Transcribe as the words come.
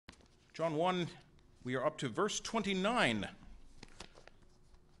John 1, we are up to verse 29,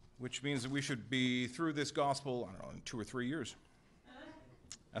 which means that we should be through this gospel, I don't know, in 2 or 3 years,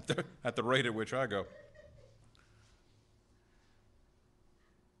 at the rate at which I go.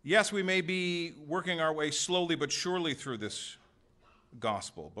 Yes, we may be working our way slowly but surely through this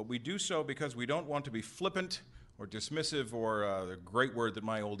gospel, but we do so because we don't want to be flippant or dismissive, or the great word that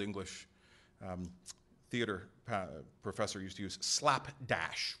my old English theater professor used to use,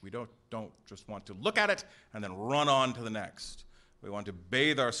 slapdash. We don't just want to look at it and then run on to the next. We want to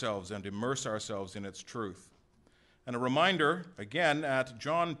bathe ourselves and immerse ourselves in its truth. And a reminder, again, at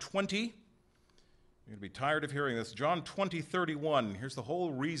John 20, you're going to be tired of hearing this, John 20:31, here's the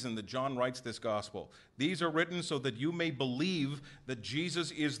whole reason that John writes this gospel. These are written so that you may believe that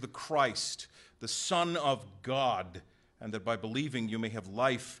Jesus is the Christ, the Son of God, and that by believing you may have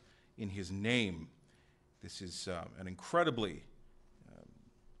life in his name. This is an incredibly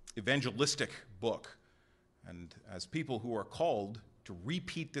evangelistic book. And as people who are called to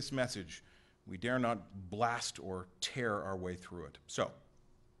repeat this message, we dare not blast or tear our way through it. So,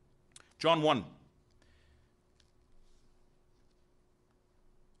 John 1.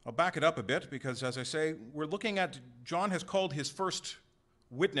 I'll back it up a bit because, as I say, we're looking at, John has called his first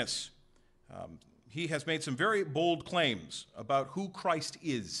witness. He has made some very bold claims about who Christ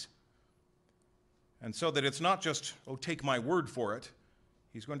is. And so that it's not just, oh, take my word for it.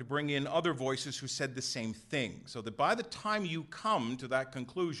 He's going to bring in other voices who said the same thing. So that by the time you come to that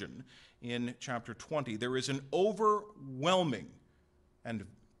conclusion in chapter 20, there is an overwhelming and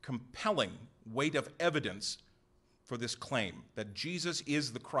compelling weight of evidence for this claim that Jesus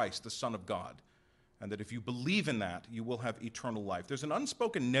is the Christ, the Son of God, and that if you believe in that, you will have eternal life. There's an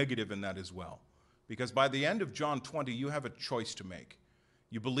unspoken negative in that as well, because by the end of John 20, you have a choice to make.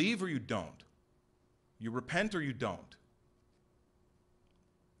 You believe or you don't. You repent or you don't.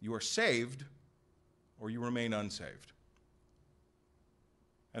 You are saved or you remain unsaved.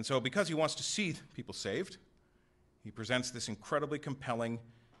 And so because he wants to see people saved, he presents this incredibly compelling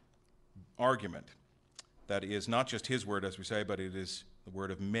argument that is not just his word, as we say, but it is the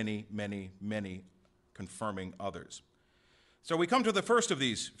word of many, many, many confirming others. So we come to the first of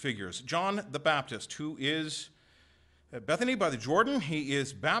these figures, John the Baptist, who is at Bethany by the Jordan. He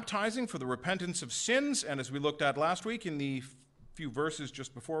is baptizing for the repentance of sins, and as we looked at last week in the few verses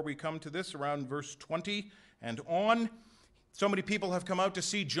just before we come to this, around verse 20 and on, so many people have come out to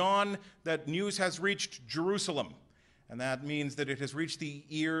see John that news has reached Jerusalem. And that means that it has reached the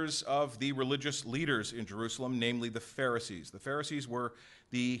ears of the religious leaders in Jerusalem, namely the Pharisees. The Pharisees were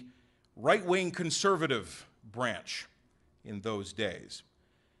the right-wing conservative branch in those days.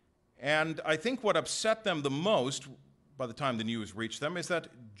 And I think what upset them the most by the time the news reached them is that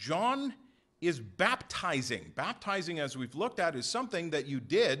John is baptizing. Baptizing, as we've looked at, is something that you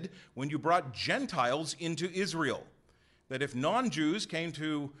did when you brought Gentiles into Israel. That if non-Jews came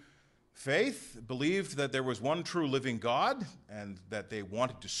to faith, believed that there was one true living God, and that they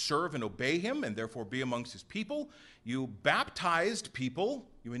wanted to serve and obey him, and therefore be amongst his people, you baptized people,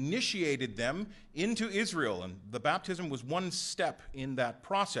 you initiated them into Israel, and the baptism was one step in that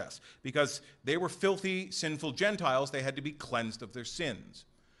process, because they were filthy, sinful Gentiles. They had to be cleansed of their sins.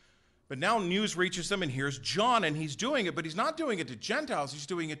 But now news reaches them, and here's John, and he's doing it, but he's not doing it to Gentiles, he's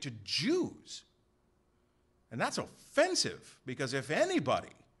doing it to Jews. And that's offensive, because if anybody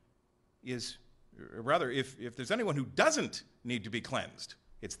is, rather, if there's anyone who doesn't need to be cleansed,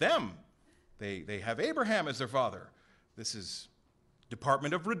 it's them. They have Abraham as their father. This is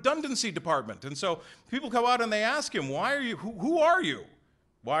Department of Redundancy department. And so people come out and they ask him, why are you, who are you?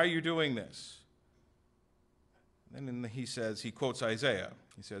 Why are you doing this? And then he quotes Isaiah.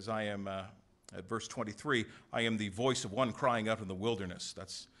 He says, I am, at verse 23, I am the voice of one crying out in the wilderness.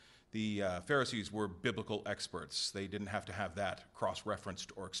 That's the Pharisees were biblical experts. They didn't have to have that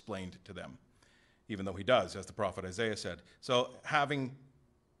cross-referenced or explained to them, even though he does, as the prophet Isaiah said. So having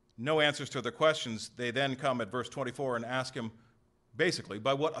no answers to their questions, they then come at verse 24 and ask him, basically,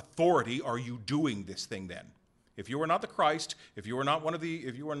 by what authority are you doing this thing then? If you are not the Christ, if you are not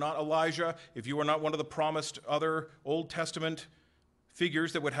Elijah, if you are not one of the promised other Old Testament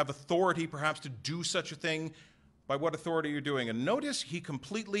figures that would have authority perhaps to do such a thing, by what authority you're doing. And notice he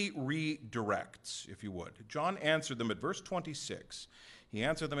completely redirects, if you would. John answered them at verse 26. He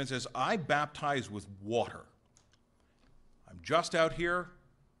answered them and says, I baptize with water. I'm just out here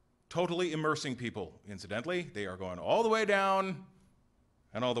totally immersing people, incidentally. They are going all the way down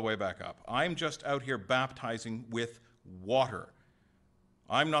and all the way back up. I'm just out here baptizing with water.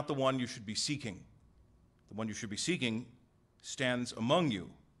 I'm not the one you should be seeking. The one you should be seeking stands among you,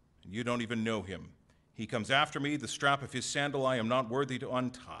 and you don't even know him. He comes after me, the strap of his sandal I am not worthy to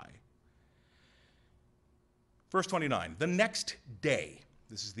untie. Verse 29, the next day,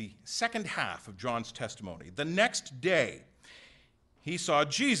 this is the second half of John's testimony. The next day, he saw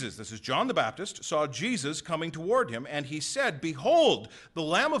Jesus, this is John the Baptist, saw Jesus coming toward him, and he said, "Behold, the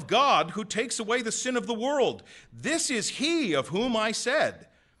Lamb of God who takes away the sin of the world. This is he of whom I said,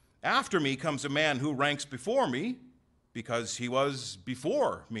 after me comes a man who ranks before me, because he was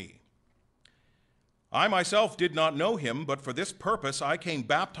before me. I myself did not know him, but for this purpose I came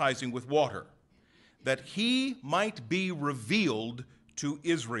baptizing with water, that he might be revealed to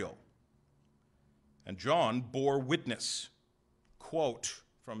Israel." And John bore witness. Quote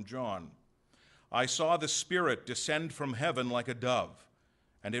from John, "I saw the Spirit descend from heaven like a dove,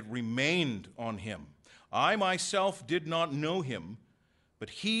 and it remained on him. I myself did not know him, but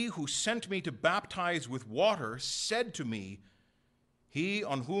he who sent me to baptize with water said to me, 'He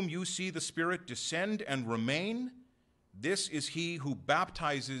on whom you see the Spirit descend and remain, this is he who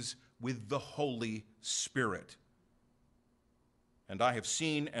baptizes with the Holy Spirit.' And I have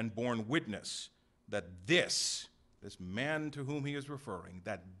seen and borne witness that this man to whom he is referring,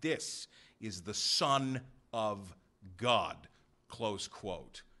 that this is the Son of God." Close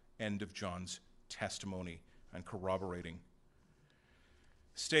quote. End of John's testimony and corroborating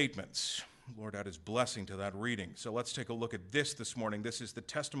statements. Lord, add his blessing to that reading. So let's take a look at this morning. This is the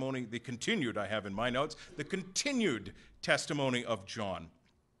testimony, the continued, I have in my notes, the continued testimony of John.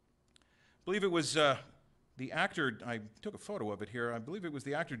 I believe it was the actor, I took a photo of it here, I believe it was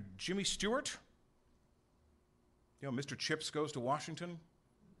the actor Jimmy Stewart. You know, Mr. Chips Goes to Washington?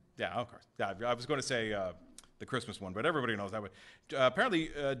 Yeah, of course. Yeah, I was going to say the Christmas one, but everybody knows that one.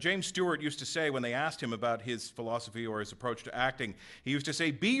 Apparently, James Stewart used to say when they asked him about his philosophy or his approach to acting, he used to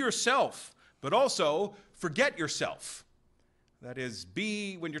say, "Be yourself, but also forget yourself." That is,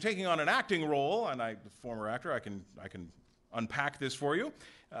 when you're taking on an acting role, and I'm a former actor, I can unpack this for you,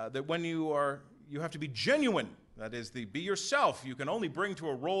 that when you have to be genuine. That is, be yourself. You can only bring to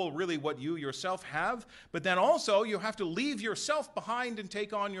a role really what you yourself have, but then also you have to leave yourself behind and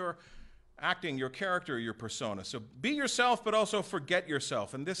take on your acting, your character, your persona. So be yourself, but also forget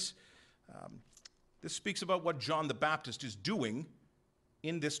yourself. And this speaks about what John the Baptist is doing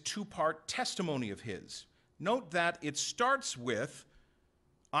in this two-part testimony of his. Note that it starts with,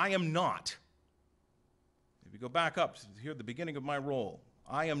 "I am not." If you go back up to here at the beginning of my role,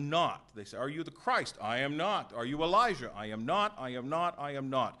 "I am not." They say, "Are you the Christ?" "I am not." "Are you Elijah?" "I am not, I am not, I am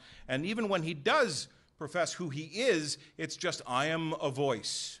not." And even when he does profess who he is, it's just, "I am a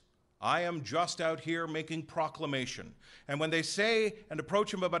voice. I am just out here making proclamation." And when they say and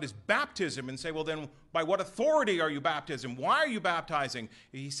approach him about his baptism and say, "Well, then, by what authority are you baptizing? Why are you baptizing?"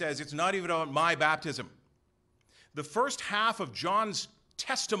 He says, "It's not even about my baptism." The first half of John's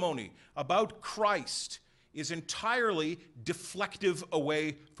testimony about Christ is entirely deflective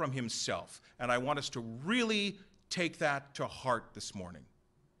away from himself. And I want us to really take that to heart this morning.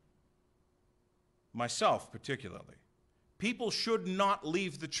 Myself, particularly. People should not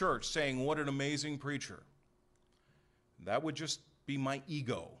leave the church saying, "What an amazing preacher." That would just be my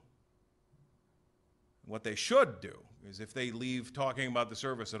ego. What they should do is, if they leave talking about the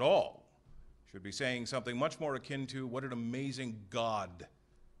service at all, should be saying something much more akin to, "What an amazing God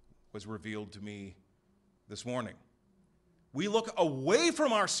was revealed to me this morning." We look away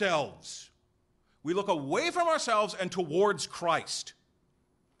from ourselves. We look away from ourselves and towards Christ.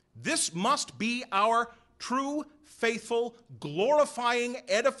 This must be our true, faithful, glorifying,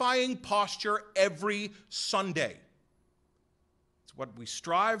 edifying posture every Sunday. It's what we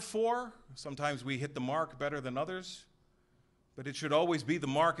strive for. Sometimes we hit the mark better than others, but it should always be the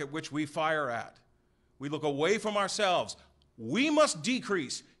mark at which we fire at. We look away from ourselves. We must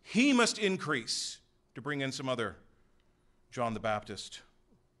decrease. He must increase. To bring in some other John the Baptist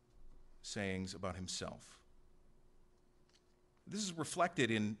sayings about himself. This is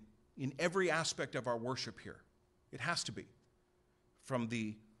reflected in every aspect of our worship here. It has to be. From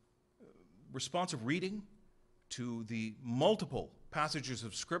the responsive reading to the multiple passages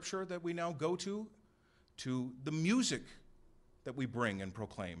of Scripture that we now go to the music that we bring and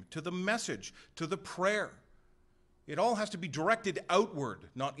proclaim, to the message, to the prayer. It all has to be directed outward,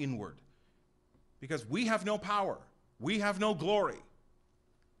 not inward. Because we have no power. We have no glory.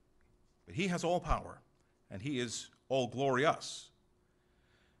 But he has all power, and he is all glorious.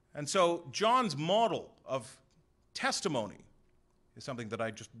 And so John's model of testimony is something that I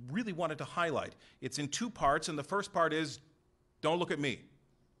just really wanted to highlight. It's in two parts, and the first part is, don't look at me.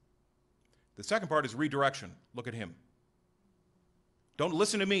 The second part is redirection. Look at him. Don't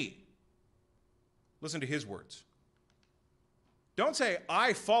listen to me. Listen to his words. Don't say,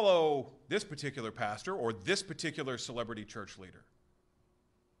 "I follow this particular pastor or this particular celebrity church leader."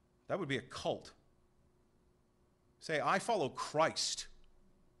 That would be a cult. say, I follow Christ,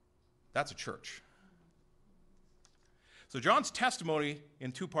 that's a church. So John's testimony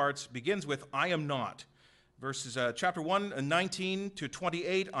in two parts begins with, I am not. Verses chapter 1, 19 to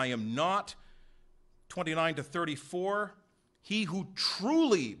 28, I am not. 29 to 34, he who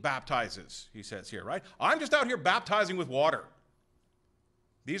truly baptizes, he says here, right? I'm just out here baptizing with water.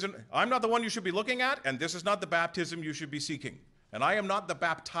 I'm not the one you should be looking at, and this is not the baptism you should be seeking. And I am not the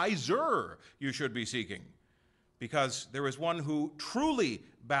baptizer you should be seeking, because there is one who truly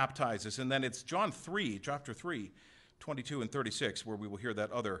baptizes. And then it's John 3, chapter 3, 22 and 36, where we will hear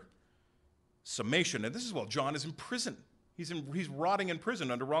that other summation. And this is while John is in prison. He's rotting in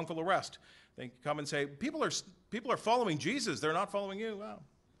prison under wrongful arrest. They come and say, people are following Jesus. They're not following you. Well,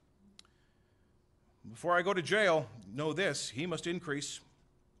 before I go to jail, know this, he must increase,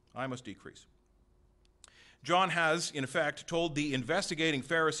 I must decrease. John has, in effect, told the investigating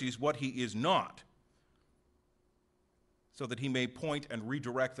Pharisees what he is not, so that he may point and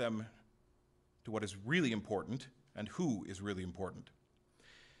redirect them to what is really important and who is really important.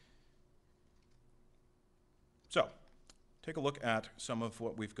 So, take a look at some of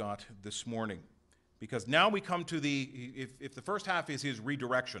what we've got this morning. Because now we come to if the first half is his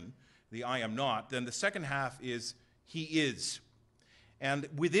redirection, the I am not, then the second half is he is. And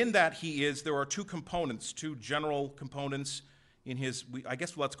within that he is, there are two components, two general components in his, I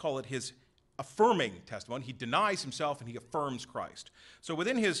guess let's call it his affirming testimony. He denies himself and he affirms Christ. So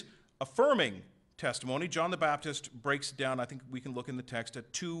within his affirming testimony, John the Baptist breaks down, I think we can look in the text,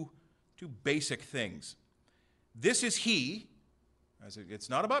 at two basic things. This is he. It's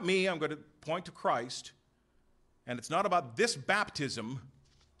not about me. I'm going to point to Christ. And it's not about this baptism.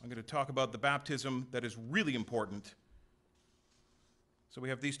 I'm going to talk about the baptism that is really important. So we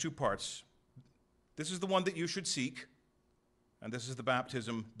have these two parts. This is the one that you should seek, and this is the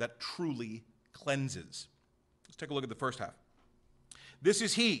baptism that truly cleanses. Let's take a look at the first half. This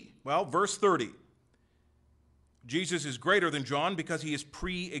is he. Well, verse 30. Jesus is greater than John because he is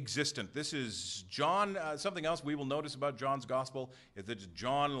pre-existent. This is John. Something else we will notice about John's gospel is that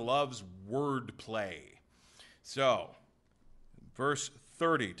John loves wordplay. So, verse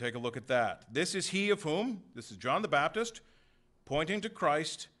 30, take a look at that. This is he of whom, this is John the Baptist, pointing to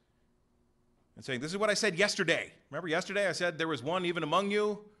Christ and saying, this is what I said yesterday. Remember yesterday I said there was one even among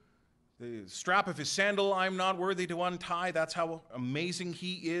you. The strap of his sandal I'm not worthy to untie. That's how amazing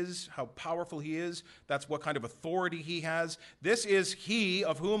he is, how powerful he is. That's what kind of authority he has. This is he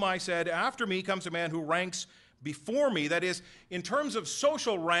of whom I said, after me comes a man who ranks before me. That is, in terms of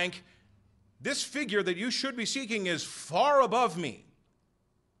social rank, this figure that you should be seeking is far above me.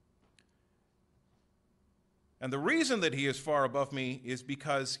 And the reason that he is far above me is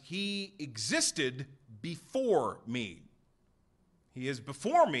because he existed before me. He is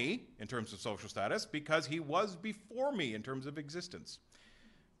before me in terms of social status because he was before me in terms of existence.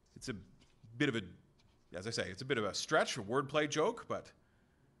 It's a bit of a, as I say, it's a bit of a stretch, a wordplay joke, but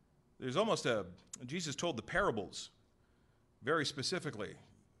there's almost Jesus told the parables very specifically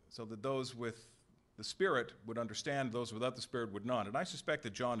so that those with the Spirit would understand, those without the Spirit would not. And I suspect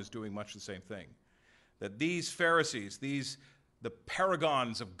that John is doing much the same thing. That these Pharisees, the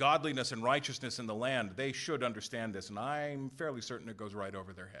paragons of godliness and righteousness in the land, they should understand this, and I'm fairly certain it goes right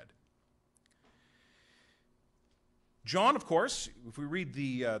over their head. John, of course, if we read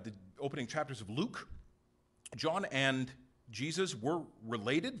the opening chapters of Luke, John and Jesus were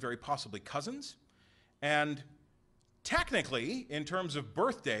related, very possibly cousins, and technically, in terms of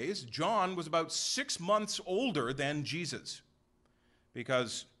birthdays, John was about 6 months older than Jesus,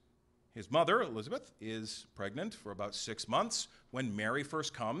 because his mother, Elizabeth, is pregnant for about 6 months when Mary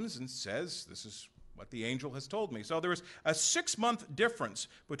first comes and says, this is what the angel has told me. So there is a 6-month difference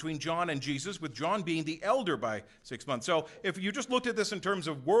between John and Jesus, with John being the elder by 6 months. So if you just looked at this in terms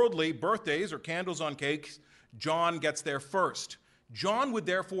of worldly birthdays or candles on cakes, John gets there first. John would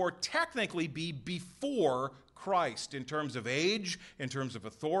therefore technically be before Christ in terms of age, in terms of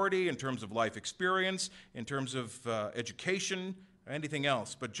authority, in terms of life experience, in terms of education, anything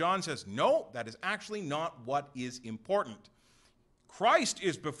else. But John says, no, that is actually not what is important. Christ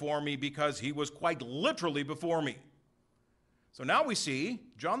is before me because he was quite literally before me. So now we see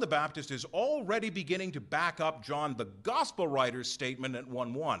John the Baptist is already beginning to back up John the gospel writer's statement at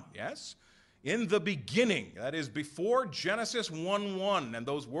 1:1. Yes? In the beginning, that is before Genesis 1:1, and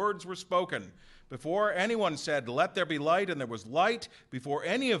those words were spoken. Before anyone said, let there be light, and there was light, before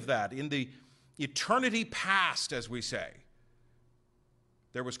any of that, in the eternity past, as we say,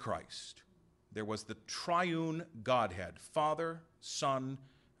 there was Christ. There was the triune Godhead, Father, Son,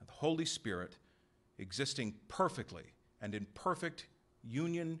 and the Holy Spirit, existing perfectly and in perfect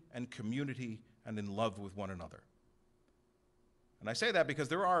union and community and in love with one another. And I say that because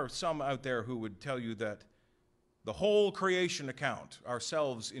there are some out there who would tell you that the whole creation account,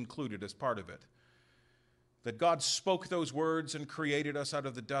 ourselves included as part of it, that God spoke those words and created us out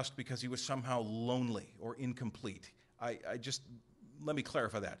of the dust because he was somehow lonely or incomplete. Let me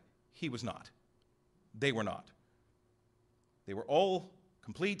clarify that. He was not. They were not. They were all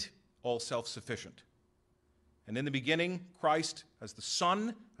complete, all self-sufficient. And in the beginning, Christ, as the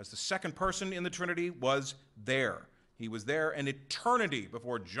Son, as the second person in the Trinity, was there. He was there an eternity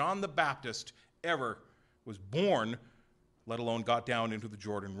before John the Baptist ever was born, let alone got down into the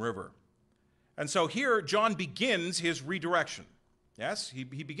Jordan River. And so here, John begins his redirection. Yes, he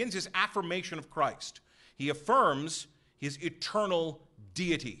begins his affirmation of Christ. He affirms his eternal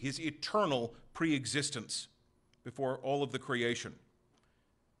deity, his eternal preexistence before all of the creation.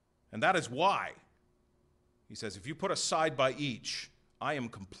 And that is why, he says, if you put us side by each, I am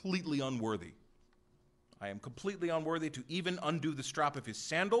completely unworthy. I am completely unworthy to even undo the strap of his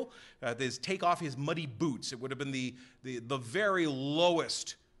sandal, take off his muddy boots. It would have been the very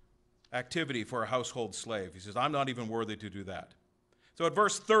lowest activity for a household slave. He says, I'm not even worthy to do that. So at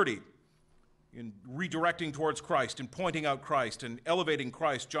verse 30, in redirecting towards Christ and pointing out Christ and elevating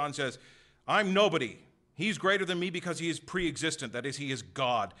Christ, John says, I'm nobody. He's greater than me because he is pre-existent. That is, he is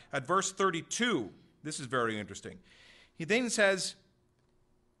God. At verse 32, this is very interesting. He then says,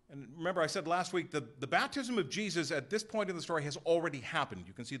 and remember I said last week, the baptism of Jesus at this point in the story has already happened.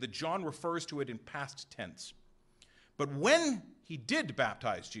 You can see that John refers to it in past tense. But when he did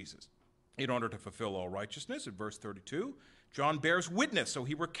baptize Jesus, in order to fulfill all righteousness, at verse 32, John bears witness, so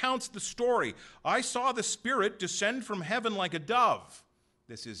he recounts the story. I saw the Spirit descend from heaven like a dove.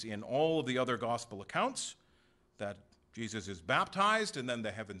 This is in all of the other gospel accounts, that Jesus is baptized and then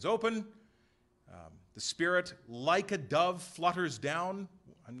the heavens open. The Spirit, like a dove, flutters down.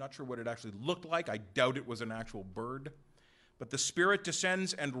 I'm not sure what it actually looked like. I doubt it was an actual bird. But the Spirit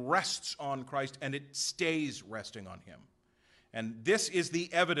descends and rests on Christ, and it stays resting on him. And this is the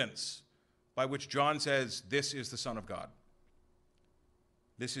evidence by which John says, this is the Son of God.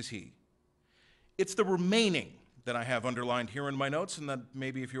 This is he. It's the remaining that I have underlined here in my notes, and that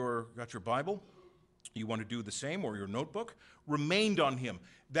maybe if you've got your Bible, you want to do the same, or your notebook. Remained on him.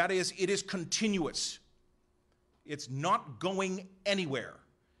 That is, it is continuous. It's not going anywhere.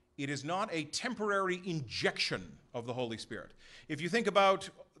 It is not a temporary injection of the Holy Spirit. If you think about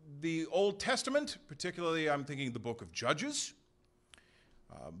the Old Testament, particularly I'm thinking the book of Judges,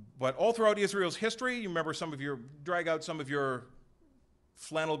 but all throughout Israel's history, you remember drag out some of your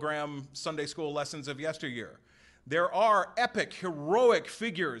flannelgram Sunday school lessons of yesteryear. There are epic, heroic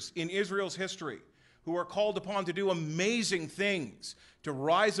figures in Israel's history who are called upon to do amazing things, to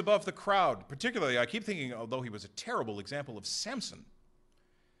rise above the crowd. Particularly, I keep thinking, although he was a terrible example, of Samson.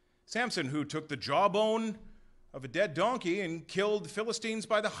 Samson, who took the jawbone of a dead donkey and killed Philistines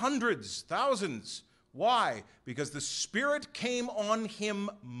by the hundreds, thousands. Why? Because the Spirit came on him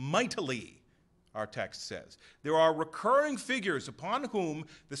mightily, our text says. There are recurring figures upon whom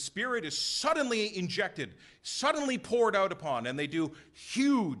the Spirit is suddenly injected, suddenly poured out upon, and they do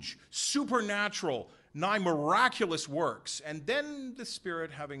huge, supernatural, nigh miraculous works. And then the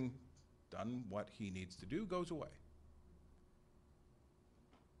Spirit, having done what he needs to do, goes away.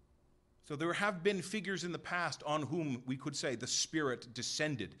 So there have been figures in the past on whom we could say the Spirit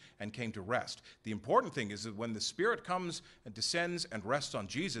descended and came to rest. The important thing is that when the Spirit comes and descends and rests on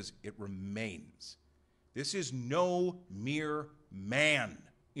Jesus, it remains. This is no mere man,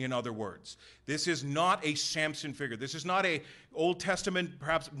 in other words. This is not a Samson figure. This is not a Old Testament,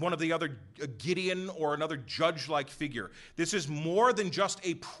 perhaps one of the other Gideon or another judge-like figure. This is more than just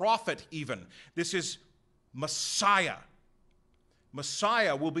a prophet even. This is Messiah.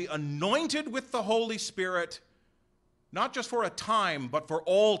 Messiah will be anointed with the Holy Spirit, not just for a time, but for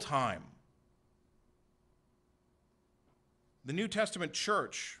all time. The New Testament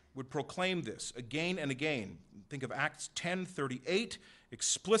church would proclaim this again and again. Think of Acts 10:38.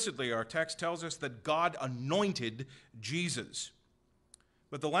 Explicitly, our text tells us that God anointed Jesus.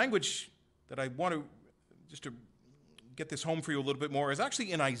 But the language that I want to, just to get this home for you a little bit more, is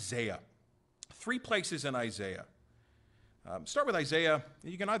actually in Isaiah. 3 places in Isaiah. Start with Isaiah.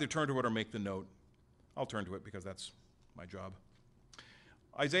 You can either turn to it or make the note. I'll turn to it because that's my job.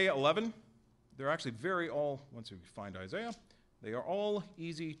 Isaiah 11. They're actually once you find Isaiah, they are all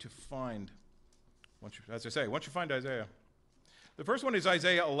easy to find. Once you find Isaiah. The first one is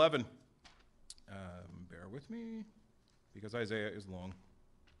Isaiah 11. Bear with me because Isaiah is long.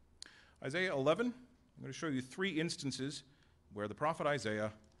 Isaiah 11, I'm going to show you 3 instances where the prophet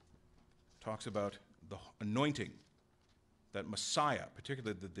Isaiah talks about the anointing that Messiah,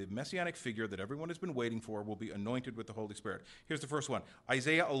 particularly the messianic figure that everyone has been waiting for, will be anointed with the Holy Spirit. Here's the first one,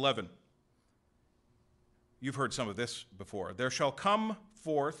 Isaiah 11. You've heard some of this before. There shall come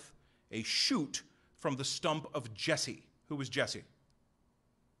forth a shoot from the stump of Jesse. Who was Jesse?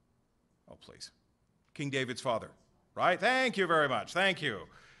 Oh, please. King David's father, right? Thank you very much. Thank you.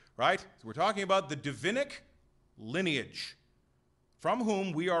 Right? So we're talking about the Davidic lineage, from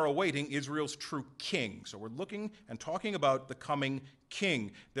whom we are awaiting Israel's true king. So we're looking and talking about the coming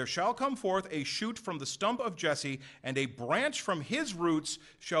king. There shall come forth a shoot from the stump of Jesse, and a branch from his roots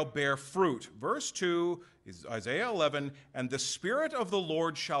shall bear fruit. Verse 2 is Isaiah 11, and the Spirit of the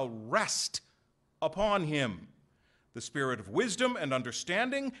Lord shall rest upon him. The Spirit of wisdom and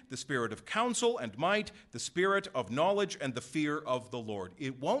understanding, the Spirit of counsel and might, the Spirit of knowledge and the fear of the Lord.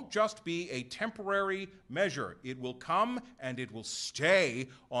 It won't just be a temporary measure. It will come and it will stay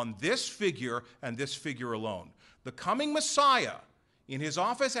on this figure and this figure alone. The coming Messiah, in his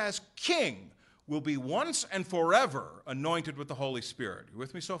office as king, will be once and forever anointed with the Holy Spirit. You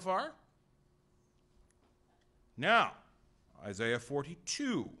with me so far? Now, Isaiah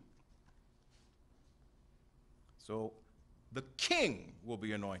 42. So the king will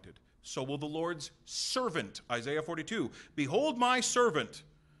be anointed. So will the Lord's servant. Isaiah 42. Behold my servant,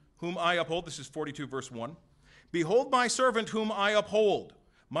 whom I uphold. This is 42 verse 1. Behold my servant whom I uphold,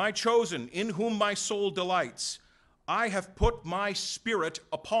 my chosen, in whom my soul delights. I have put my spirit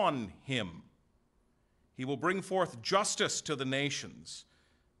upon him. He will bring forth justice to the nations.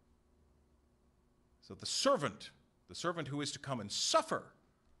 So the servant who is to come and suffer,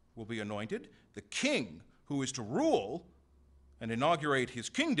 will be anointed. The king who is to rule and inaugurate his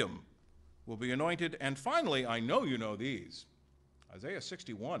kingdom will be anointed. And finally, I know you know these, Isaiah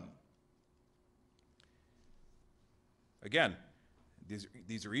 61. Again,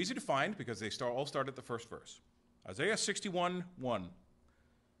 these are easy to find because they all start at the first verse. Isaiah 61:1.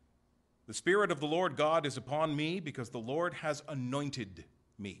 The Spirit of the Lord God is upon me because the Lord has anointed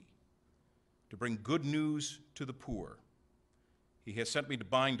me to bring good news to the poor. He has sent me to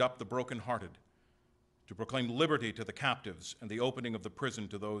bind up the brokenhearted, to proclaim liberty to the captives and the opening of the prison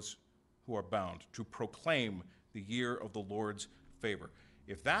to those who are bound, to proclaim the year of the Lord's favor.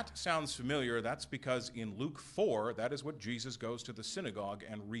 If that sounds familiar, that's because in Luke 4, that is what Jesus goes to the synagogue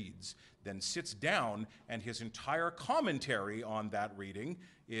and reads, then sits down, and his entire commentary on that reading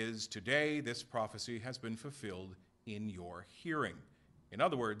is, today this prophecy has been fulfilled in your hearing. In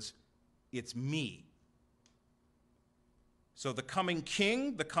other words, it's me. So the coming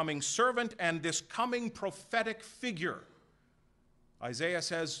king, the coming servant, and this coming prophetic figure, Isaiah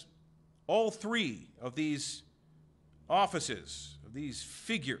says all three of these offices, of these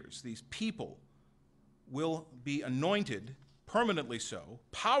figures, these people, will be anointed permanently so,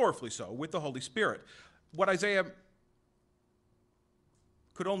 powerfully so, with the Holy Spirit. What Isaiah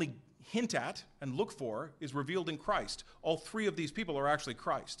could only hint at and look for is revealed in Christ. All three of these people are actually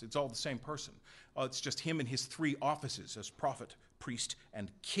Christ. It's all the same person. It's just him in his three offices as prophet, priest,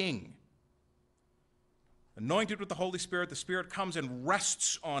 and king. Anointed with the Holy Spirit, the Spirit comes and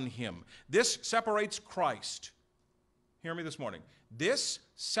rests on him. This separates Christ. Hear me this morning. This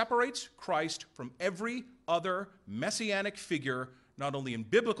separates Christ from every other messianic figure, not only in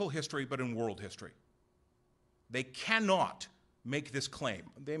biblical history, but in world history. They cannot make this claim.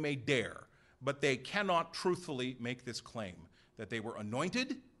 They may dare, but they cannot truthfully make this claim that they were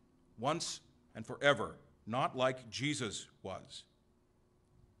anointed once and forever, not like Jesus was.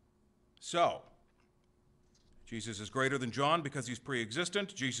 So, Jesus is greater than John because he's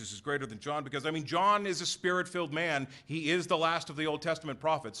pre-existent. Jesus is greater than John because, John is a spirit-filled man. He is the last of the Old Testament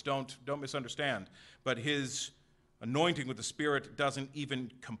prophets. Don't misunderstand. But his anointing with the Spirit doesn't even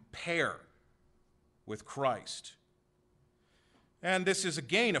compare with Christ. And this is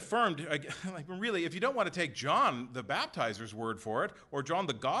again affirmed, really, if you don't want to take John the baptizer's word for it, or John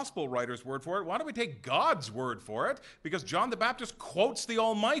the gospel writer's word for it, why don't we take God's word for it? Because John the Baptist quotes the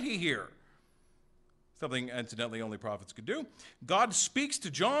Almighty here. Something, incidentally, only prophets could do. God speaks to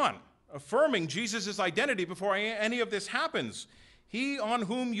John, affirming Jesus' identity before any of this happens. He on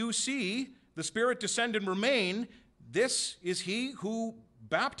whom you see the Spirit descend and remain, this is he who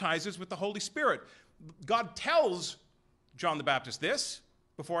baptizes with the Holy Spirit. God tells John the Baptist this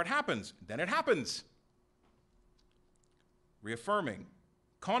before it happens. Then it happens. Reaffirming,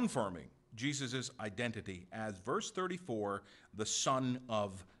 confirming Jesus' identity as, verse 34, the Son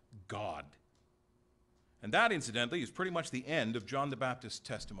of God. And that, incidentally, is pretty much the end of John the Baptist's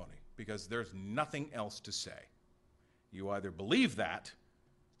testimony, because there's nothing else to say. You either believe that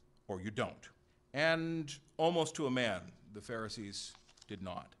or you don't. And almost to a man, the Pharisees did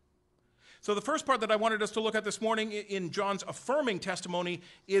not. So the first part that I wanted us to look at this morning in John's affirming testimony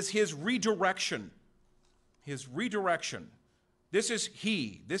is his redirection. His redirection. This is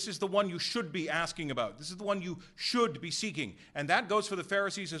he. This is the one you should be asking about. This is the one you should be seeking. And that goes for the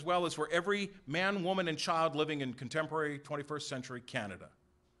Pharisees as well as for every man, woman, and child living in contemporary 21st century Canada.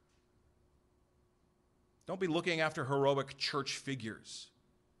 Don't be looking after heroic church figures.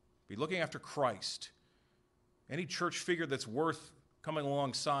 Be looking after Christ. Any church figure that's worth coming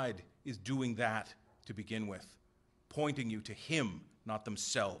alongside is doing that to begin with, pointing you to him, not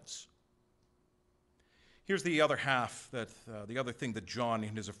themselves. Here's the other half, the other thing that John,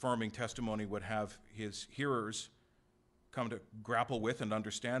 in his affirming testimony, would have his hearers come to grapple with and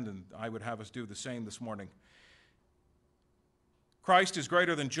understand, and I would have us do the same this morning. Christ is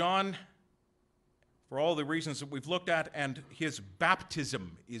greater than John for all the reasons that we've looked at, and his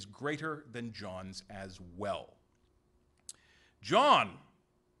baptism is greater than John's as well. John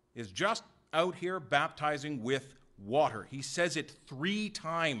is just out here baptizing with water. He says it 3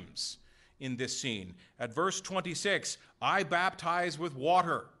 times in this scene. At verse 26, I baptize with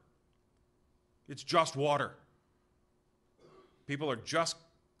water. It's just water. People are just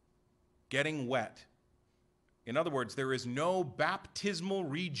getting wet. In other words, there is no baptismal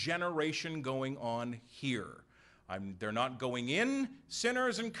regeneration going on here. They're not going in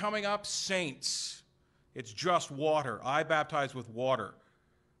sinners and coming up saints. It's just water. I baptize with water.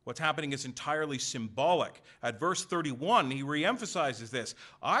 What's happening is entirely symbolic. At verse 31, he reemphasizes this.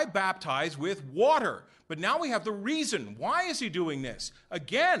 I baptize with water. But now we have the reason. Why is he doing this?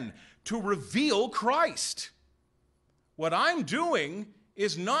 Again, to reveal Christ. What I'm doing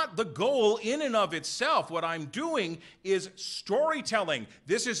is not the goal in and of itself. What I'm doing is storytelling.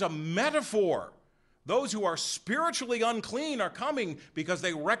 This is a metaphor. Those who are spiritually unclean are coming because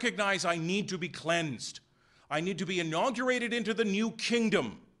they recognize I need to be cleansed. I need to be inaugurated into the new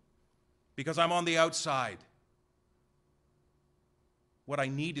kingdom because I'm on the outside. What I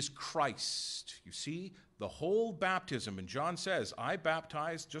need is Christ. You see, the whole baptism, and John says, I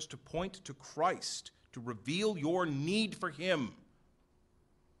baptize just to point to Christ, to reveal your need for him.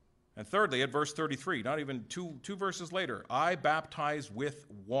 And thirdly, at verse 33, not even two verses later, I baptize with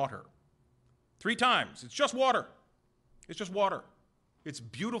water. 3 times. It's just water. It's just water. It's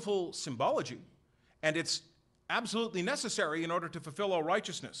beautiful symbology, and it's absolutely necessary in order to fulfill all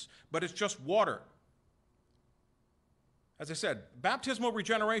righteousness, but it's just water. As I said, baptismal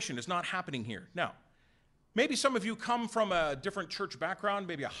regeneration is not happening here. Now, maybe some of you come from a different church background,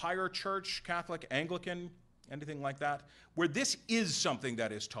 maybe a higher church, Catholic, Anglican, anything like that, where this is something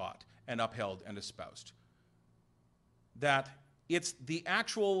that is taught and upheld and espoused. That it's the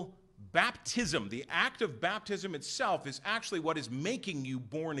actual baptism, the act of baptism itself is actually what is making you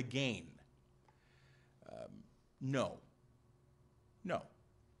born again. No.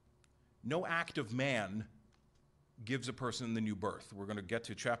 No act of man gives a person the new birth. We're going to get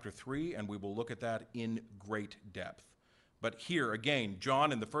to chapter 3, and we will look at that in great depth. But here, again,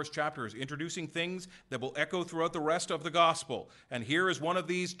 John in the first chapter is introducing things that will echo throughout the rest of the gospel. And here is one of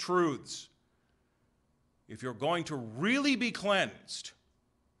these truths. If you're going to really be cleansed,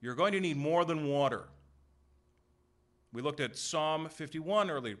 you're going to need more than water. We looked at Psalm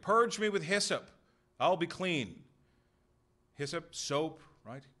 51 earlier. Purge me with hyssop, I'll be clean. Hyssop, soap,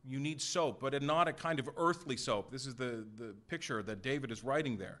 right? You need soap, but not a kind of earthly soap. This is the picture that David is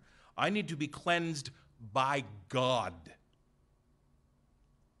writing there. I need to be cleansed by God.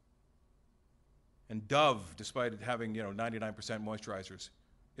 And Dove, despite it having 99% moisturizers,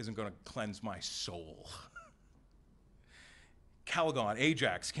 isn't going to cleanse my soul. Calgon,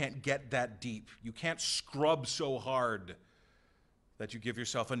 Ajax can't get that deep. You can't scrub so hard that you give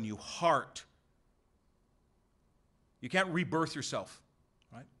yourself a new heart. You can't rebirth yourself,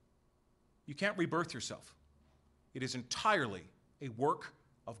 right? You can't rebirth yourself. It is entirely a work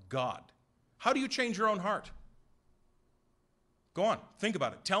of God. How do you change your own heart? Go on, think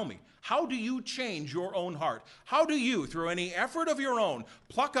about it. Tell me, how do you change your own heart? How do you, through any effort of your own,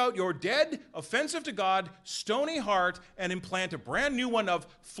 pluck out your dead, offensive to God, stony heart and implant a brand new one of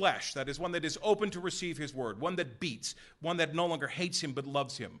flesh, that is, one that is open to receive his word, one that beats, one that no longer hates him but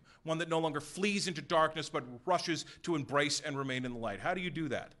loves him, one that no longer flees into darkness but rushes to embrace and remain in the light? How do you do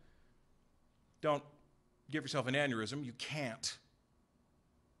that? Don't give yourself an aneurysm. You can't.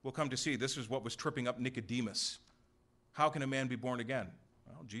 We'll come to see this is what was tripping up Nicodemus. How can a man be born again?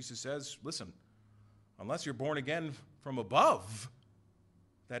 Well, Jesus says, listen, unless you're born again from above,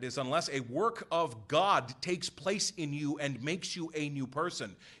 that is, unless a work of God takes place in you and makes you a new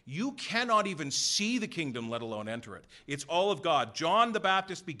person, you cannot even see the kingdom, let alone enter it. It's all of God. John the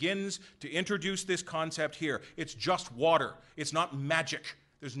Baptist begins to introduce this concept here. It's just water. It's not magic.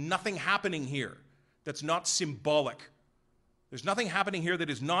 There's nothing happening here that's not symbolic. There's nothing happening here that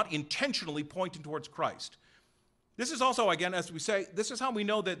is not intentionally pointing towards Christ. This is also, again, as we say, this is how we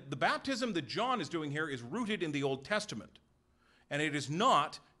know that the baptism that John is doing here is rooted in the Old Testament. And it is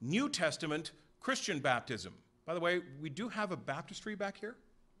not New Testament Christian baptism. By the way, we do have a baptistry back here.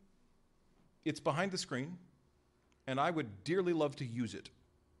 It's behind the screen, and I would dearly love to use it.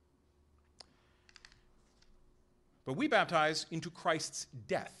 But we baptize into Christ's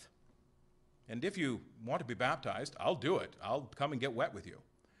death. And if you want to be baptized, I'll do it. I'll come and get wet with you.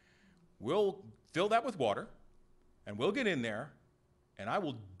 We'll fill that with water, and we'll get in there, and I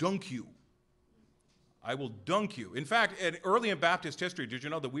will dunk you. I will dunk you. In fact, early in Baptist history, did you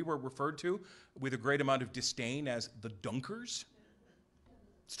know that we were referred to with a great amount of disdain as the dunkers?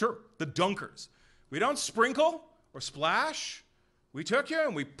 It's true, the dunkers. We don't sprinkle or splash. We took you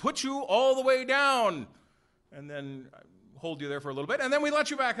and we put you all the way down and then hold you there for a little bit, and then we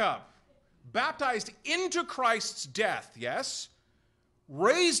let you back up. Baptized into Christ's death, yes?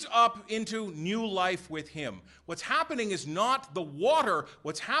 Raised up into new life with him. What's happening is not the water.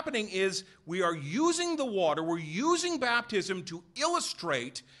 What's happening is we are using the water, we're using baptism to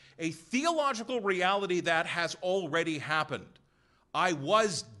illustrate a theological reality that has already happened. I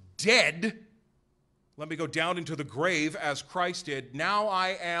was dead. Let me go down into the grave as Christ did. Now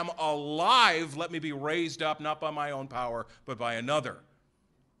I am alive. Let me be raised up, not by my own power, but by another.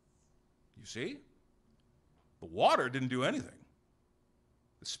 You see? The water didn't do anything.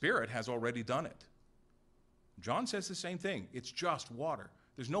 The Spirit has already done it. John says the same thing. It's just water.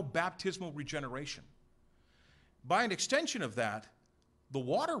 There's no baptismal regeneration. By an extension of that, the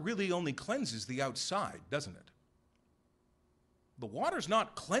water really only cleanses the outside, doesn't it? The water's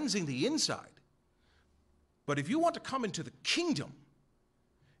not cleansing the inside. But if you want to come into the kingdom,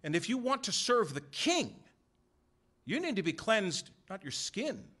 and if you want to serve the king, you need to be cleansed, not your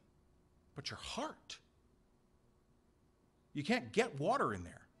skin, but your heart. You can't get water in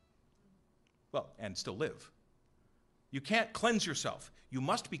there. Well, and still live. You can't cleanse yourself. You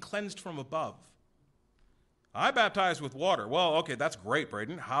must be cleansed from above. I baptize with water. Well, okay, that's great,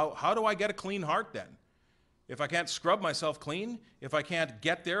 Braden. How do I get a clean heart then? If I can't scrub myself clean, if I can't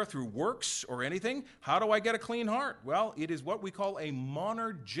get there through works or anything, how do I get a clean heart? Well, it is what we call a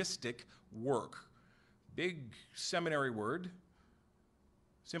monergistic work. Big seminary word.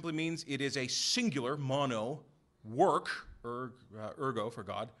 Simply means it is a singular, mono, work, ergo for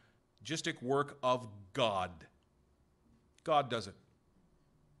God, gistic work of God. God does it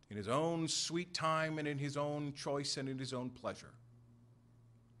in his own sweet time and in his own choice and in his own pleasure.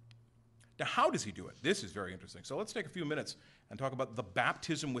 Now, how does he do it? This is very interesting. So let's take a few minutes and talk about the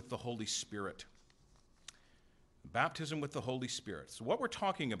baptism with the Holy Spirit. Baptism with the Holy Spirit. So what we're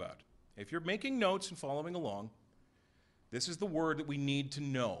talking about, if you're making notes and following along, this is the word that we need to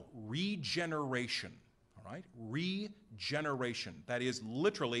know. Regeneration. All right? Regeneration. That is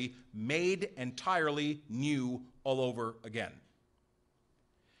literally made entirely new all over again.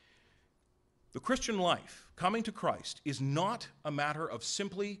 The Christian life, coming to Christ, is not a matter of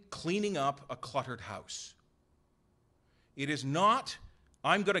simply cleaning up a cluttered house. It is not,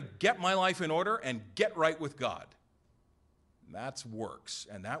 I'm going to get my life in order and get right with God. That's works,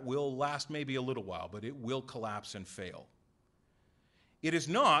 and that will last maybe a little while, but it will collapse and fail. It is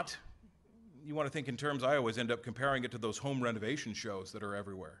not, you want to think in terms, I always end up comparing it to those home renovation shows that are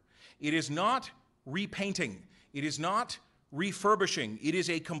everywhere. It is not repainting. It is not refurbishing. It is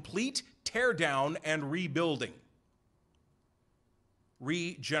a complete tear down and rebuilding.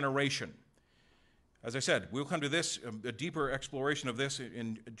 Regeneration. As I said, we'll come to this, a deeper exploration of this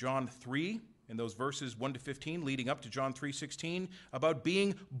in John 3, in those verses 1 to 15, leading up to John 3:16, about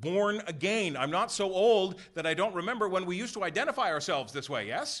being born again. I'm not so old that I don't remember when we used to identify ourselves this way,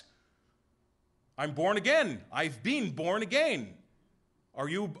 yes? I'm born again. I've been born again. Are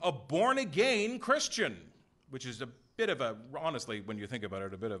you a born-again Christian? Which is a bit of a, honestly, when you think about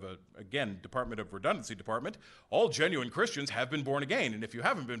it, a bit of a, again, Department of Redundancy department. All genuine Christians have been born again, and if you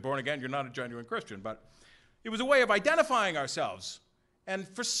haven't been born again, you're not a genuine Christian. But it was a way of identifying ourselves. And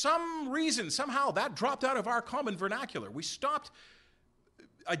for some reason, somehow, that dropped out of our common vernacular. We stopped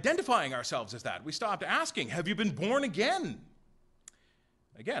identifying ourselves as that. We stopped asking, have you been born again?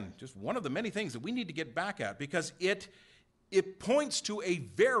 Again, just one of the many things that we need to get back at, because it points to a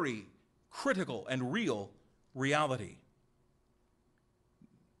very critical and real reality.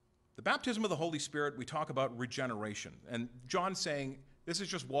 The baptism of the Holy Spirit, we talk about regeneration. And John's saying, this is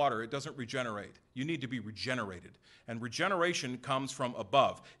just water. It doesn't regenerate. You need to be regenerated. And regeneration comes from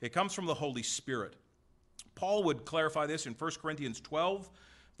above. It comes from the Holy Spirit. Paul would clarify this in 1 Corinthians 12,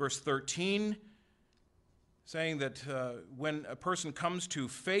 verse 13. saying that when a person comes to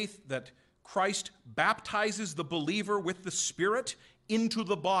faith, that Christ baptizes the believer with the Spirit into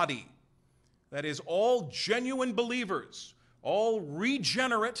the body. That is, all genuine believers, all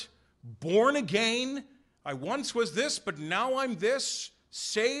regenerate, born again, I once was this, but now I'm this,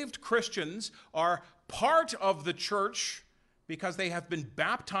 saved Christians are part of the church because they have been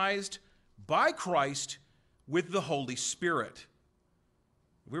baptized by Christ with the Holy Spirit.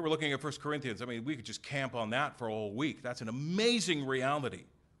 If we were looking at 1 Corinthians, I mean, we could just camp on that for a whole week. That's an amazing reality.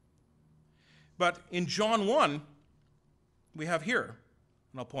 But in John 1, we have here,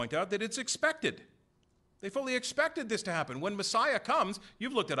 and I'll point out that it's expected. They fully expected this to happen. When Messiah comes,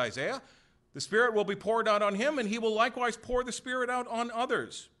 you've looked at Isaiah, the Spirit will be poured out on him, and he will likewise pour the Spirit out on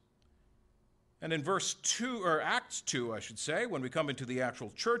others. And in verse 2, or Acts 2, I should say, when we come into the actual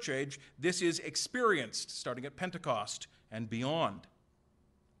church age, this is experienced, starting at Pentecost and beyond.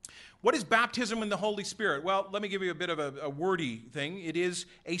 What is baptism in the Holy Spirit? Well, let me give you a bit of a wordy thing. It is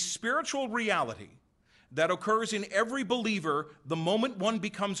a spiritual reality that occurs in every believer the moment one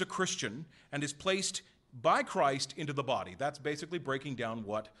becomes a Christian and is placed by Christ into the body. That's basically breaking down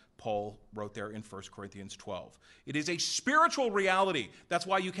what Paul wrote there in 1 Corinthians 12. It is a spiritual reality. That's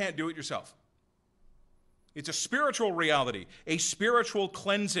why you can't do it yourself. It's a spiritual reality, a spiritual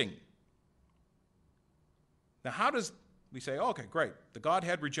cleansing. Now, how does we say, oh, okay, great, the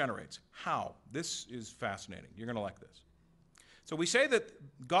Godhead regenerates? How? This is fascinating. You're going to like this. So we say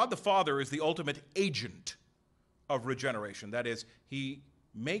that God the Father is the ultimate agent of regeneration. That is, he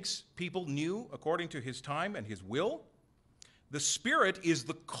makes people new according to his time and his will. The Spirit is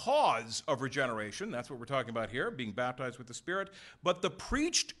the cause of regeneration. That's what we're talking about here, being baptized with the Spirit. But the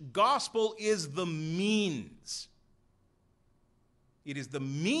preached gospel is the means. It is the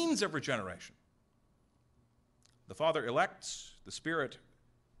means of regeneration. The Father elects, the Spirit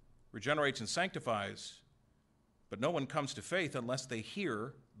regenerates and sanctifies, but no one comes to faith unless they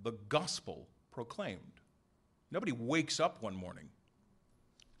hear the gospel proclaimed. Nobody wakes up one morning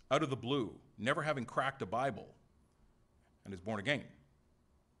out of the blue, never having cracked a Bible, and is born again.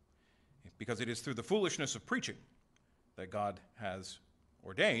 Because it is through the foolishness of preaching that God has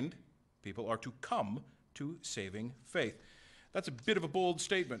ordained people are to come to saving faith. That's a bit of a bold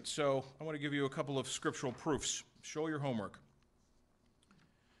statement, so I want to give you a couple of scriptural proofs. Show your homework.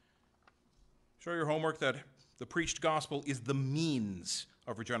 Show your homework that the preached gospel is the means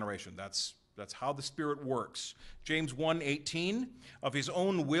of regeneration. That's how the Spirit works. James 1:18, of his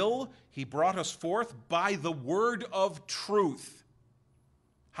own will he brought us forth by the word of truth.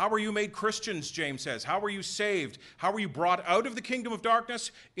 How are you made Christians, James says? How are you saved? How are you brought out of the kingdom of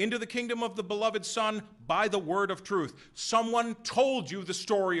darkness into the kingdom of the beloved Son? By the word of truth. Someone told you the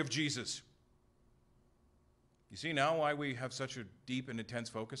story of Jesus. You see now why we have such a deep and intense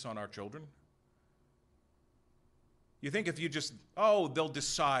focus on our children? You think if you just, they'll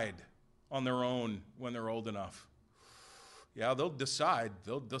decide on their own when they're old enough. Yeah, they'll decide.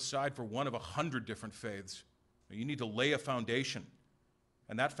 They'll decide for one of 100 different faiths. You need to lay a foundation.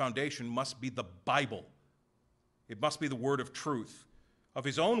 And that foundation must be the Bible. It must be the word of truth. Of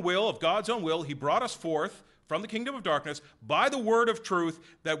his own will, of God's own will, he brought us forth from the kingdom of darkness by the word of truth,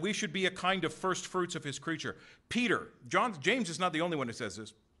 that we should be a kind of first fruits of his creature. James is not the only one who says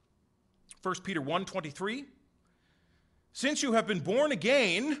this. 1 Peter 1:23, since you have been born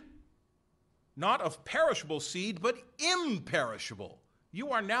again, not of perishable seed, but imperishable,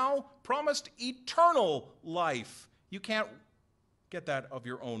 you are now promised eternal life. You can't get that of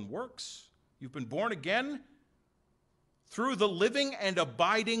your own works. You've been born again through the living and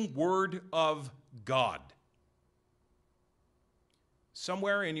abiding word of God.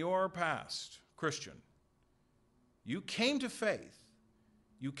 Somewhere in your past, Christian, you came to faith,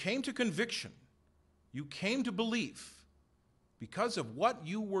 you came to conviction, you came to belief because of what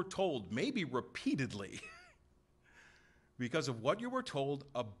you were told, maybe repeatedly, because of what you were told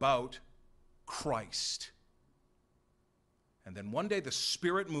about Christ. And then one day the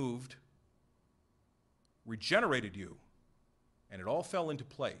Spirit moved, regenerated you, and it all fell into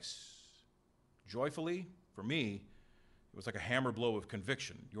place. Joyfully, for me, it was like a hammer blow of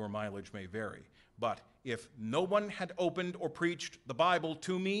conviction. Your mileage may vary. But if no one had opened or preached the Bible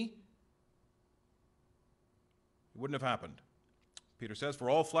to me, it wouldn't have happened. Peter says, for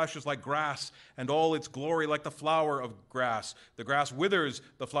all flesh is like grass, and all its glory like the flower of grass. The grass withers,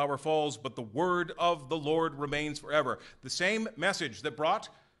 the flower falls, but the word of the Lord remains forever. The same message that brought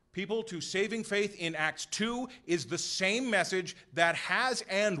people to saving faith in Acts 2 is the same message that has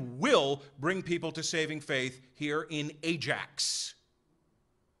and will bring people to saving faith here in Ajax.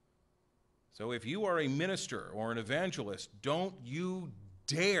 So if you are a minister or an evangelist, don't you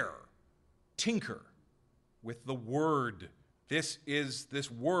dare tinker with the word. This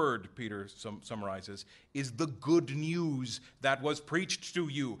word, Peter summarizes, is the good news that was preached to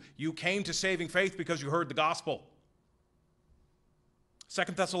you. You came to saving faith because you heard the gospel.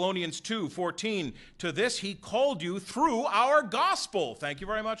 2 Thessalonians 2:14, to this he called you through our gospel. Thank you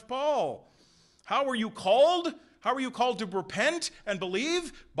very much, Paul. How were you called? How are you called to repent and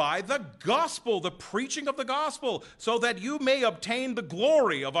believe? By the gospel, the preaching of the gospel, so that you may obtain the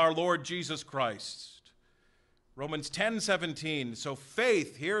glory of our Lord Jesus Christ. Romans 10:17. So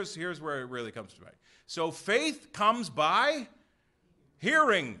faith, here's where it really comes to me. So faith comes by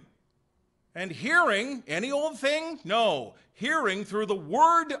hearing. And hearing, any old thing? No. Hearing through the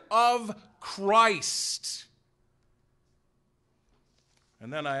word of Christ.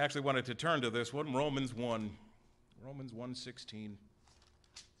 And then I actually wanted to turn to this one, Romans 1. Romans 1:16.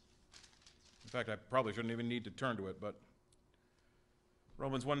 In fact, I probably shouldn't even need to turn to it, but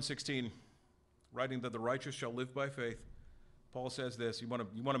Romans 1:16. Writing that the righteous shall live by faith. Paul says this. You want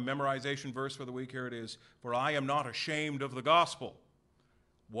a memorization verse for the week? Here it is. For I am not ashamed of the gospel.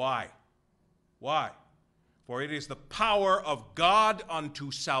 Why? Why? For it is the power of God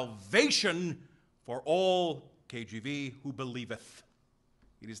unto salvation for all, KJV, who believeth.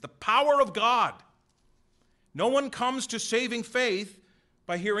 It is the power of God. No one comes to saving faith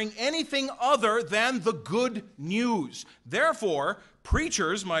by hearing anything other than the good news. Therefore,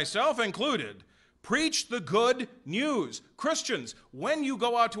 preachers, myself included, preach the good news. Christians, when you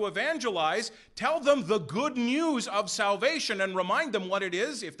go out to evangelize, tell them the good news of salvation and remind them what it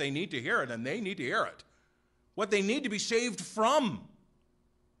is, if they need to hear it, and they need to hear it, what they need to be saved from.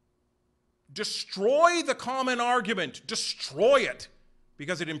 Destroy the common argument. Destroy it,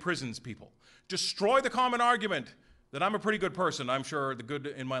 because it imprisons people. Destroy the common argument that I'm a pretty good person. I'm sure the good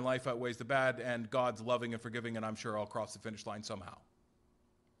in my life outweighs the bad, and God's loving and forgiving, and I'm sure I'll cross the finish line somehow.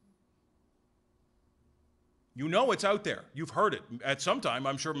 You know it's out there. You've heard it. At some time,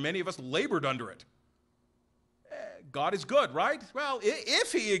 I'm sure many of us labored under it. God is good, right? Well,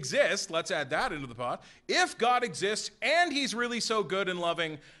 if he exists, let's add that into the pot. If God exists and he's really so good and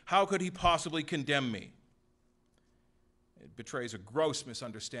loving, how could he possibly condemn me? It betrays a gross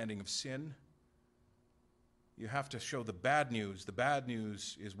misunderstanding of sin. You have to show the bad news. The bad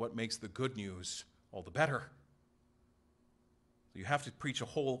news is what makes the good news all the better. You have to preach a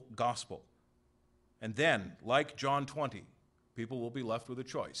whole gospel. And then, like John 20, people will be left with a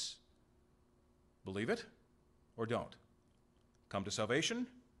choice. Believe it or don't. Come to salvation,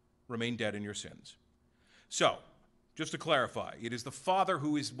 remain dead in your sins. So, just to clarify, it is the Father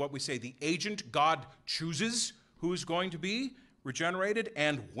who is what we say the agent. God chooses who is going to be regenerated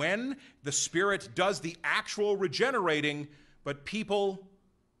and when. The Spirit does the actual regenerating, but people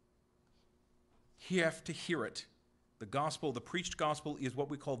have to hear it. The gospel, the preached gospel, is what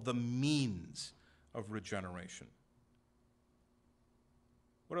we call the means of regeneration.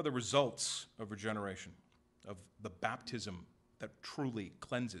 What are the results of regeneration, of the baptism that truly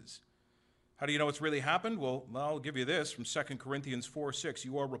cleanses? How do you know it's really happened? Well, I'll give you this from 2 Corinthians 4:6.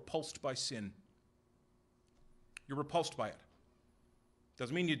 You are repulsed by sin. You're repulsed by it.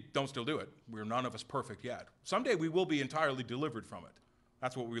 Doesn't mean you don't still do it. We're none of us perfect yet. Someday we will be entirely delivered from it.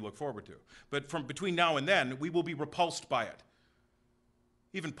 That's what we look forward to. But from between now and then, we will be repulsed by it.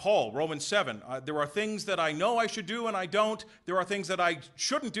 Even Paul, Romans 7, there are things that I know I should do and I don't. There are things that I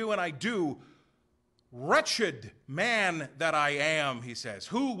shouldn't do and I do. Wretched man that I am, he says.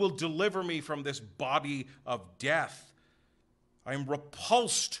 Who will deliver me from this body of death? I am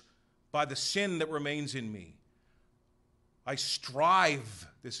repulsed by the sin that remains in me. I strive,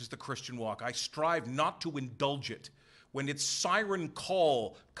 this is the Christian walk, I strive not to indulge it. When its siren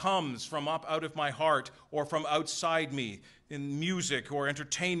call comes from up out of my heart or from outside me, in music or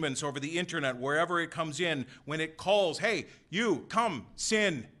entertainments over the internet, wherever it comes in, when it calls, hey, you, come,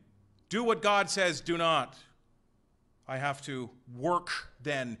 sin, do what God says, do not. I have to work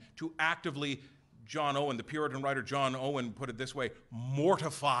then to actively, John Owen, the Puritan writer John Owen put it this way,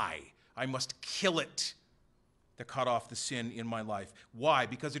 mortify. I must kill it to cut off the sin in my life. Why?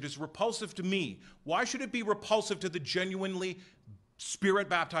 Because it is repulsive to me. Why should it be repulsive to the genuinely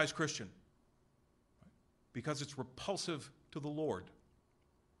Spirit-baptized Christian? Because it's repulsive to the Lord.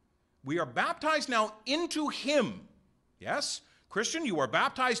 We are baptized now into him. Yes? Christian, you are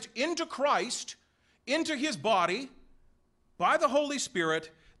baptized into Christ, into his body, by the Holy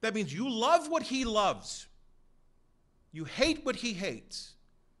Spirit. That means you love what he loves. You hate what he hates.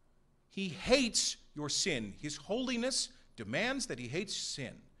 He hates your sin. His holiness demands that he hates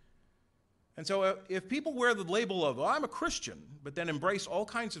sin. And so if people wear the label of, I'm a Christian, but then embrace all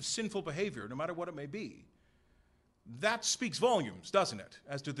kinds of sinful behavior, no matter what it may be, that speaks volumes, doesn't it,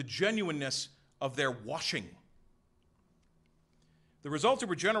 as to the genuineness of their washing. The results of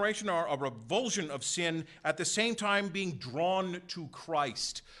regeneration are a revulsion of sin, at the same time being drawn to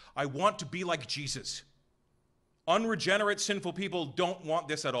Christ. I want to be like Jesus. Unregenerate, sinful people don't want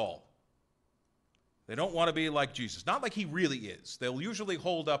this at all. They don't want to be like Jesus. Not like he really is. They'll usually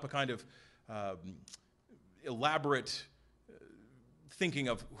hold up a kind of elaborate thinking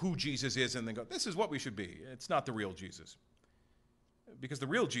of who Jesus is and then go, this is what we should be. It's not the real Jesus. Because the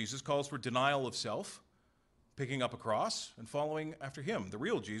real Jesus calls for denial of self, picking up a cross and following after him. The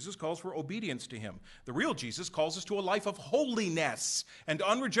real Jesus calls for obedience to him. The real Jesus calls us to a life of holiness. And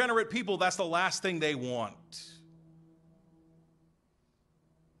unregenerate people, that's the last thing they want.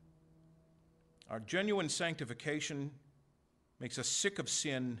 Our genuine sanctification makes us sick of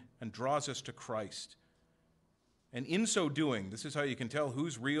sin and draws us to Christ. And in so doing, this is how you can tell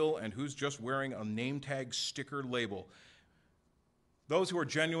who's real and who's just wearing a name tag sticker label. Those who are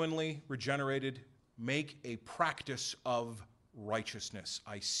genuinely regenerated make a practice of righteousness.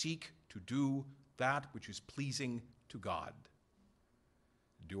 I seek to do that which is pleasing to God.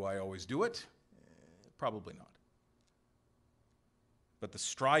 Do I always do it? Probably not. But the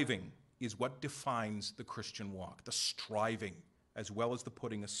striving is what defines the Christian walk, the striving as well as the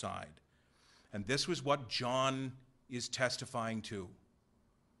putting aside. And this was what John is testifying to.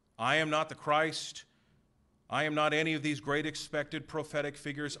 I am not the Christ. I am not any of these great expected prophetic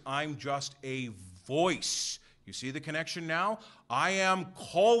figures. I'm just a voice. You see the connection now? I am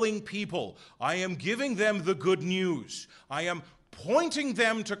calling people. I am giving them the good news. I am pointing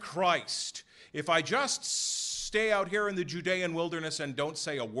them to Christ. If I just stay out here in the Judean wilderness and don't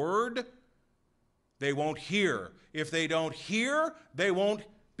say a word, they won't hear. If they don't hear, they won't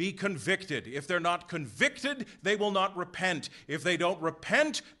be convicted. If they're not convicted, they will not repent. If they don't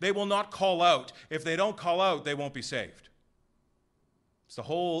repent, they will not call out. If they don't call out, they won't be saved. It's the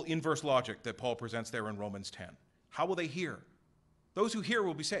whole inverse logic that Paul presents there in Romans 10. How will they hear? Those who hear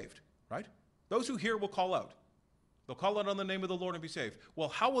will be saved, right? Those who hear will call out. They'll call out on the name of the Lord and be saved. Well,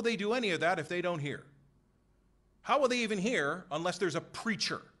 how will they do any of that if they don't hear? How will they even hear unless there's a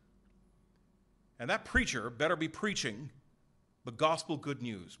preacher? And that preacher better be preaching the gospel good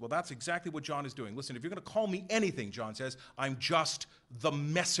news. Well, that's exactly what John is doing. Listen, if you're going to call me anything, John says, I'm just the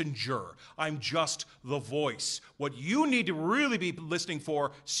messenger. I'm just the voice. What you need to really be listening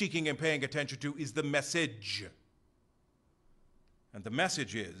for, seeking and paying attention to is the message. And the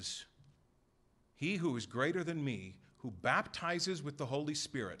message is, he who is greater than me, who baptizes with the Holy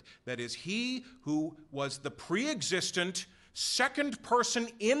Spirit, that is, he who was the pre-existent second person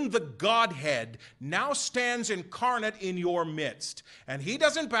in the Godhead, now stands incarnate in your midst. And he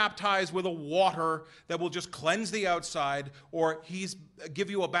doesn't baptize with a water that will just cleanse the outside, or he's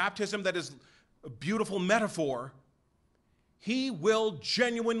give you a baptism that is a beautiful metaphor. He will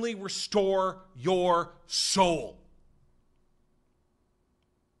genuinely restore your soul.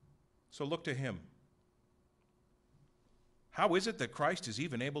 So look to him. How is it that Christ is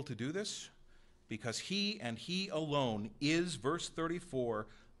even able to do this? Because he and he alone is, verse 34,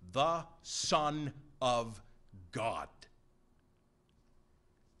 the Son of God.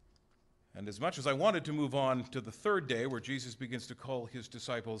 And as much as I wanted to move on to the third day where Jesus begins to call his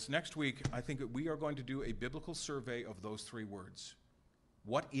disciples, next week I think that we are going to do a biblical survey of those three words.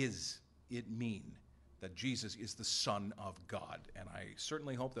 What is it mean that Jesus is the Son of God? And I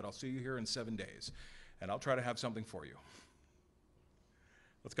certainly hope that I'll see you here in 7 days, and I'll try to have something for you.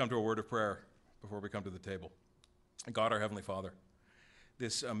 Let's come to a word of prayer before we come to the table. God, our Heavenly Father,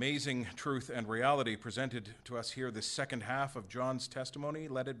 this amazing truth and reality presented to us here, this second half of John's testimony,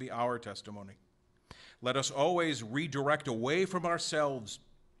 let it be our testimony. Let us always redirect away from ourselves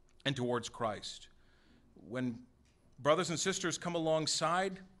and towards Christ. When brothers and sisters come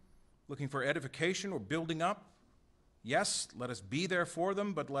alongside looking for edification or building up, yes, let us be there for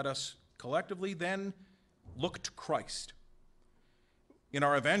them, but let us collectively then look to Christ. In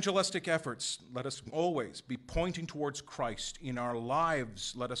our evangelistic efforts, let us always be pointing towards Christ. In our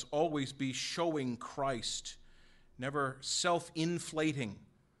lives, let us always be showing Christ, never self-inflating,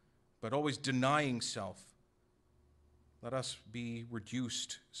 but always denying self. Let us be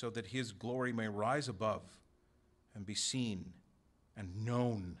reduced so that his glory may rise above and be seen and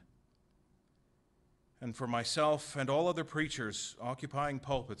known. And for myself and all other preachers occupying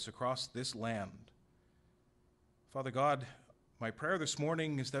pulpits across this land, Father God, my prayer this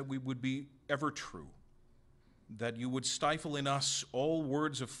morning is that we would be ever true, that you would stifle in us all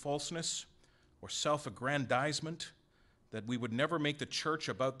words of falseness or self-aggrandizement, that we would never make the church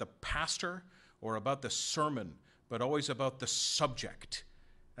about the pastor or about the sermon, but always about the subject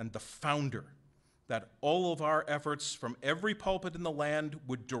and the founder, that all of our efforts from every pulpit in the land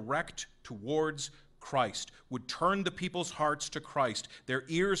would direct towards Christ, would turn the people's hearts to Christ, their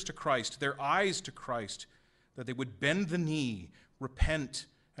ears to Christ, their eyes to Christ, that they would bend the knee, repent,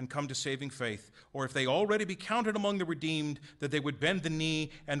 and come to saving faith. Or if they already be counted among the redeemed, that they would bend the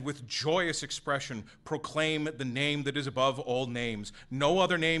knee and with joyous expression proclaim the name that is above all names, no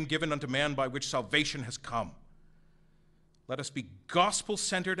other name given unto man by which salvation has come. Let us be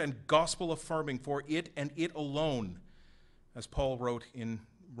gospel-centered and gospel-affirming, for it and it alone, as Paul wrote in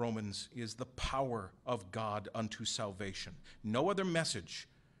Romans, is the power of God unto salvation. No other message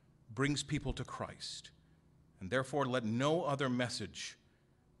brings people to Christ, and therefore let no other message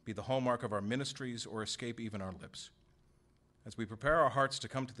be the hallmark of our ministries or escape even our lips. As we prepare our hearts to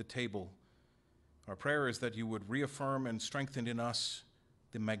come to the table, our prayer is that you would reaffirm and strengthen in us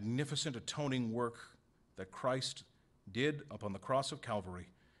the magnificent atoning work that Christ did upon the cross of Calvary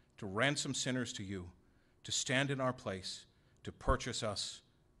to ransom sinners to you, to stand in our place, to purchase us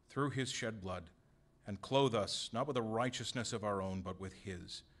through his shed blood, and clothe us not with a righteousness of our own, but with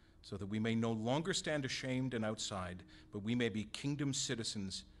his, so that we may no longer stand ashamed and outside, but we may be kingdom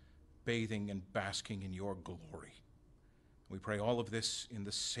citizens, bathing and basking in your glory. We pray all of this in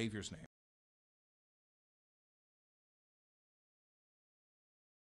the Savior's name.